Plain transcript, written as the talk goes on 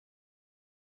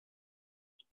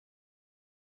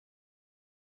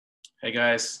Hey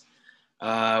guys,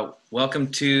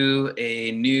 welcome to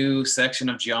a new section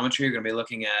of geometry. We're going to be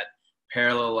looking at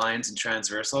parallel lines and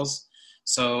transversals.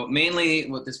 So mainly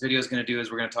what this video is going to do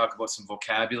is we're going to talk about some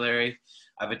vocabulary.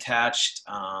 I've attached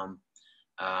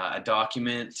a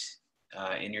document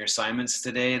in your assignments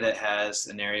today that has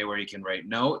an area where you can write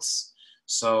notes.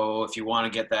 So if you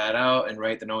want to get that out and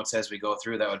write the notes as we go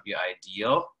through, that would be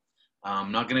ideal.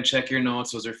 I'm not going to check your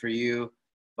notes, those are for you.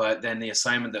 But then the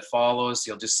assignment that follows,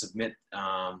 you'll just submit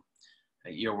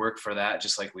your work for that,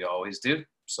 just like we always do.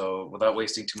 So without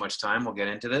wasting too much time, we'll get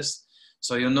into this.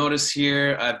 So you'll notice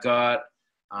here, I've got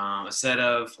a set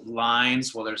of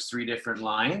lines. Well, there's 3 different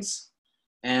lines.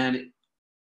 And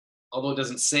although it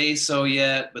doesn't say so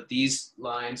yet, but these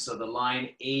lines, so the line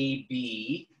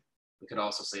AB, we could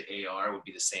also say AR would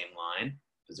be the same line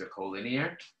because they're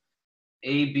collinear.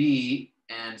 AB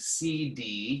and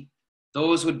CD,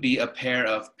 those would be a pair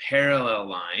of parallel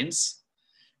lines.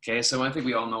 Okay, so I think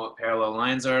we all know what parallel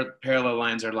lines are. Parallel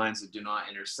lines are lines that do not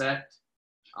intersect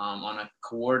on a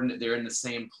coordinate. They're in the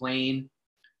same plane.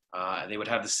 They would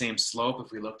have the same slope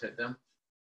if we looked at them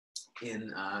in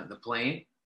the plane.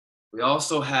 We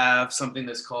also have something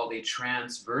that's called a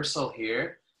transversal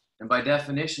here. And by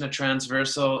definition, a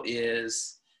transversal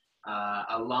is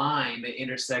a line that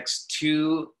intersects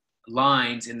 2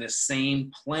 lines in the same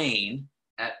plane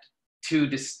at 2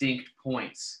 distinct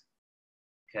points.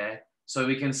 Okay, so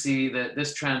we can see that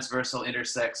this transversal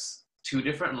intersects 2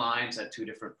 different lines at 2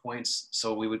 different points,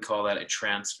 so we would call that a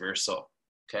transversal.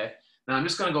 Okay, now I'm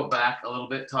just going to go back a little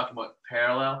bit, talking about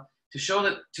parallel. To show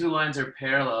that 2 lines are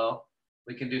parallel,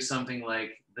 we can do something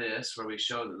like this, where we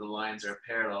show that the lines are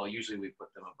parallel. Usually we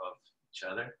put them above each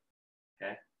other.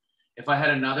 Okay, if I had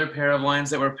another pair of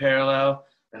lines that were parallel,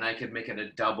 then I could make it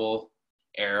a double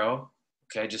arrow.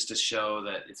 Okay, just to show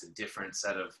that it's a different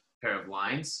pair of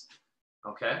lines.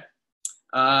 Okay,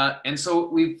 and so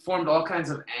we've formed all kinds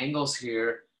of angles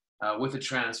here with the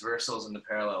transversals and the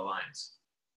parallel lines.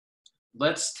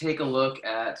 Let's take a look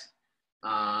at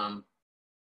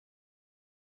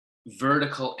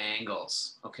vertical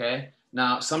angles. Okay,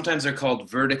 now sometimes they're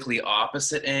called vertically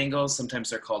opposite angles, sometimes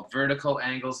they're called vertical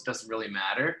angles, it doesn't really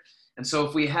matter. And so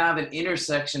if we have an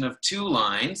intersection of 2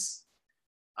 lines,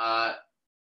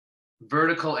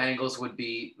 vertical angles would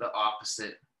be the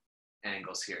opposite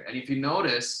angles here. And if you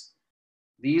notice,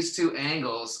 these 2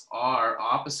 angles are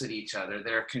opposite each other.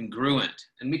 They're congruent.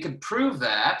 And we can prove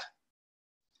that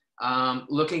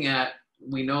looking at,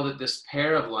 we know that this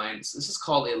pair of lines, this is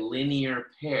called a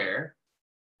linear pair.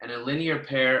 And a linear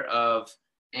pair of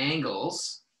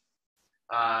angles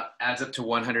adds up to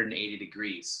 180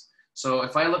 degrees. So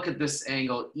if I look at this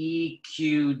angle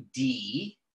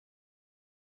EQD,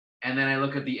 and then I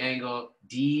look at the angle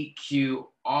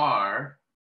DQR,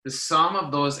 the sum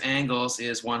of those angles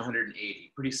is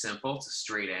 180. Pretty simple, it's a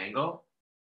straight angle.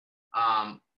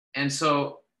 And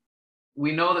so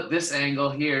we know that this angle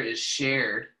here is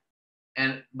shared,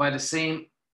 and by the same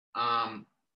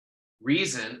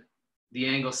reason, the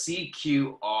angle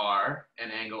CQR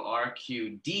and angle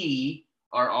RQD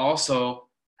are also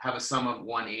have a sum of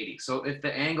 180. So if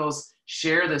the angles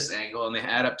share this angle and they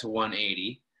add up to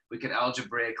 180, we could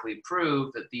algebraically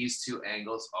prove that these 2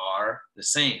 angles are the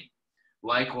same.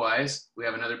 Likewise, we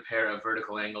have another pair of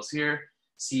vertical angles here,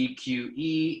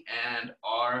 CQE and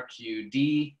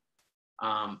RQD.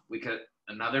 We could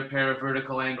another pair of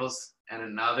vertical angles and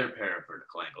another pair of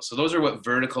vertical angles. So those are what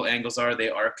vertical angles are. They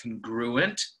are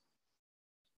congruent.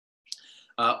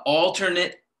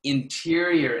 Alternate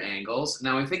interior angles.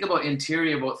 Now, when we think about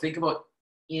interior, think about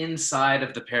inside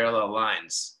of the parallel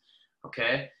lines.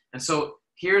 Okay, and so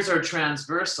here's our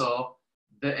transversal.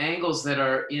 The angles that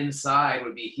are inside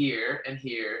would be here and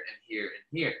here and here and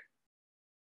here.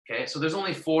 Okay, so there's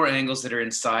only 4 angles that are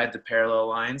inside the parallel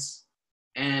lines.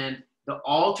 And the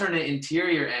alternate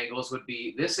interior angles would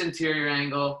be this interior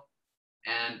angle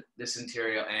and this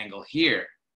interior angle here.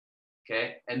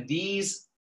 Okay, and these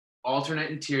alternate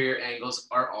interior angles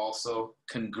are also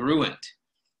congruent.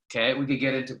 Okay, we could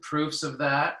get into proofs of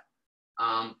that.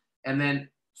 And then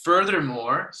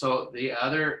furthermore, so the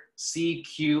other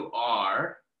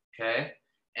CQR, okay,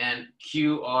 and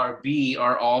QRB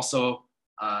are also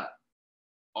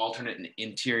alternate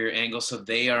interior angles, so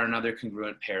they are another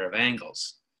congruent pair of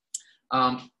angles.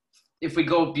 If we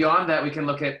go beyond that, we can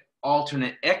look at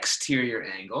alternate exterior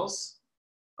angles.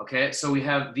 Okay, so we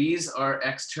have, these are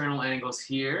external angles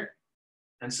here.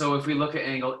 And so if we look at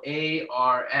angle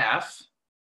ARF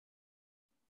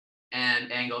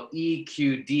and angle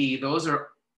EQD, those are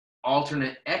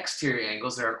alternate exterior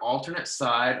angles. They're an alternate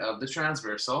side of the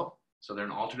transversal. So they're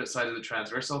an alternate side of the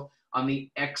transversal on the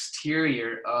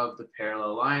exterior of the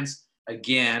parallel lines.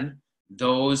 Again,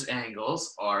 those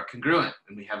angles are congruent.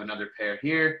 And we have another pair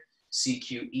here.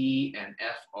 CQE and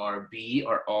FRB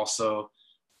are also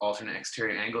alternate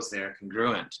exterior angles. They are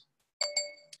congruent.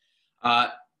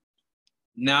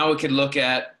 Now we could look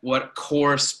at what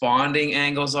corresponding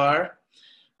angles are.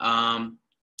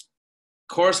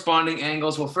 Corresponding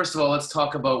angles, well, first of all, let's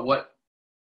talk about what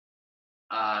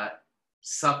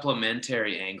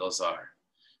supplementary angles are.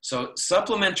 So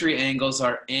supplementary angles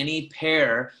are any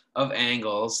pair of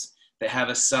angles that have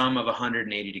a sum of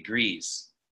 180 degrees.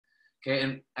 Okay,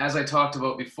 and as I talked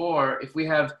about before, if we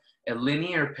have a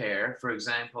linear pair, for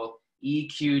example,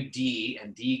 EQD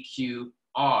and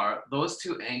DQR, those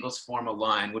two angles form a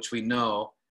line, which we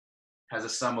know has a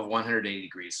sum of 180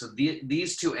 degrees. So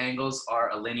these two angles are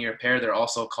a linear pair. They're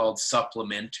also called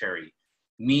supplementary,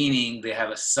 meaning they have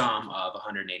a sum of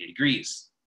 180 degrees.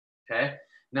 Okay,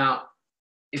 now,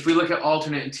 if we look at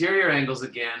alternate interior angles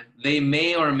again, they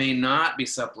may or may not be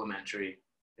supplementary.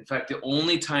 In fact, the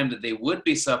only time that they would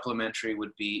be supplementary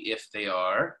would be if they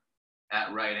are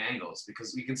at right angles,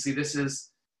 because we can see this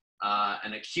is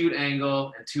an acute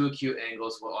angle, and two acute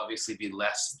angles will obviously be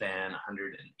less than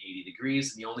 180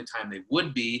 degrees. And the only time they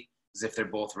would be is if they're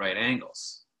both right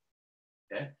angles.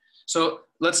 Okay, so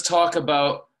let's talk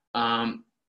about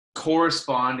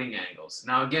corresponding angles.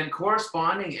 Now again,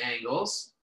 corresponding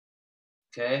angles,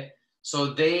 okay, so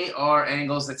they are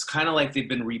angles that's kind of like they've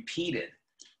been repeated.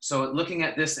 So looking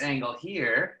at this angle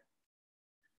here,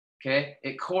 okay,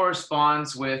 it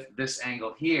corresponds with this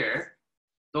angle here.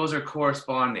 Those are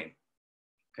corresponding,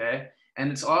 okay?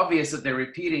 And it's obvious that they're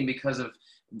repeating because of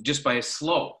just by a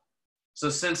slope. So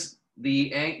since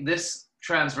this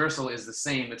transversal is the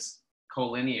same, it's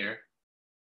collinear,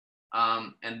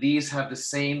 and these have the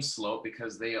same slope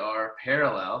because they are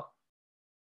parallel,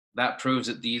 that proves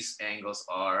that these angles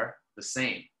are the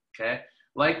same, okay?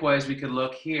 Likewise, we could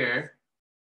look here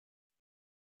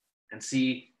and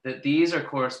see that these are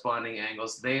corresponding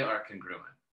angles. They are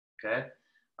congruent, okay?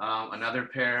 Another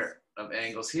pair of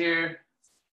angles here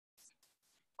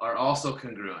are also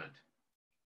congruent,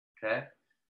 okay?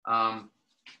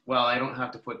 Well, I don't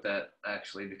have to put that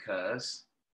actually because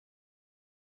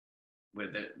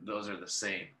those are the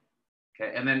same,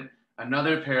 okay? And then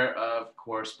another pair of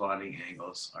corresponding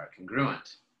angles are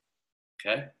congruent,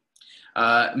 okay?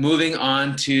 Moving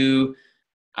on to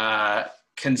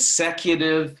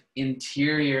consecutive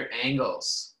interior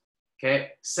angles.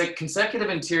 Okay, so consecutive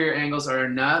interior angles are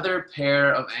another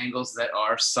pair of angles that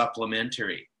are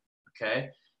supplementary.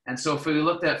 Okay, and so if we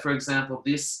looked at, for example,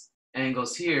 these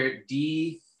angles here,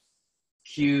 DQR,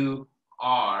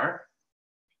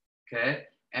 okay,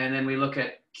 and then we look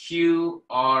at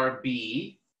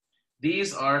QRB,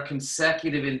 these are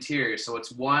consecutive interiors. So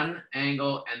it's one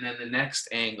angle and then the next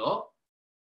angle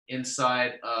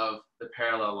inside of the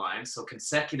parallel line. So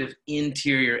consecutive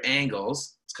interior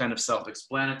angles, it's kind of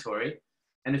self-explanatory.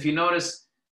 And if you notice,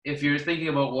 if you're thinking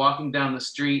about walking down the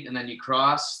street and then you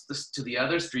cross this to the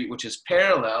other street, which is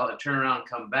parallel, and turn around and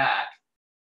come back,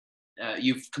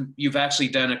 you've actually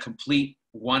done a complete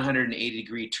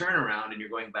 180-degree turnaround and you're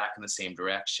going back in the same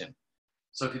direction.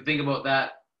 So if you think about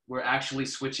that, we're actually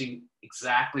switching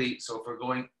exactly. So if we're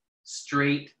going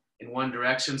straight in one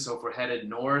direction, so if we're headed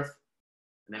north,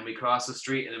 and then we cross the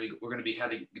street, and then we're going to be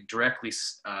heading directly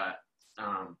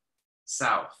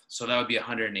south. So that would be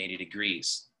 180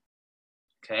 degrees.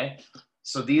 Okay,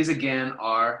 so these again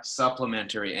are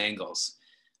supplementary angles.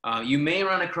 You may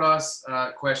run across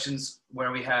questions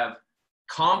where we have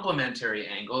complementary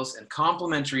angles, and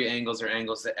complementary angles are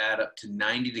angles that add up to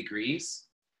 90 degrees.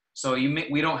 So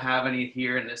we don't have any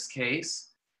here in this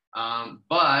case,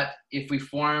 but if we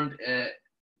formed a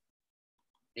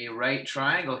right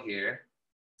triangle here,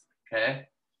 okay,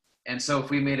 and so if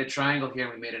we made a triangle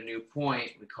here, we made a new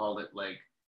point, we called it like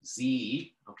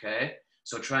Z, okay,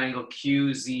 so triangle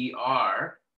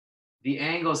QZR, the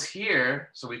angles here,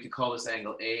 so we could call this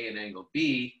angle A and angle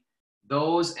B,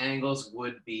 those angles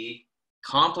would be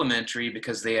complementary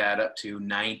because they add up to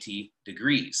 90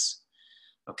 degrees,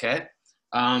 okay?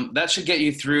 That should get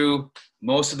you through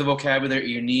most of the vocabulary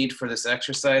you need for this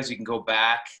exercise. You can go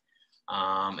back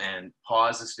and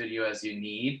pause this video as you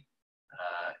need,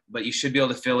 but you should be able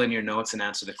to fill in your notes and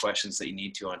answer the questions that you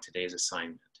need to on today's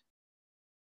assignment.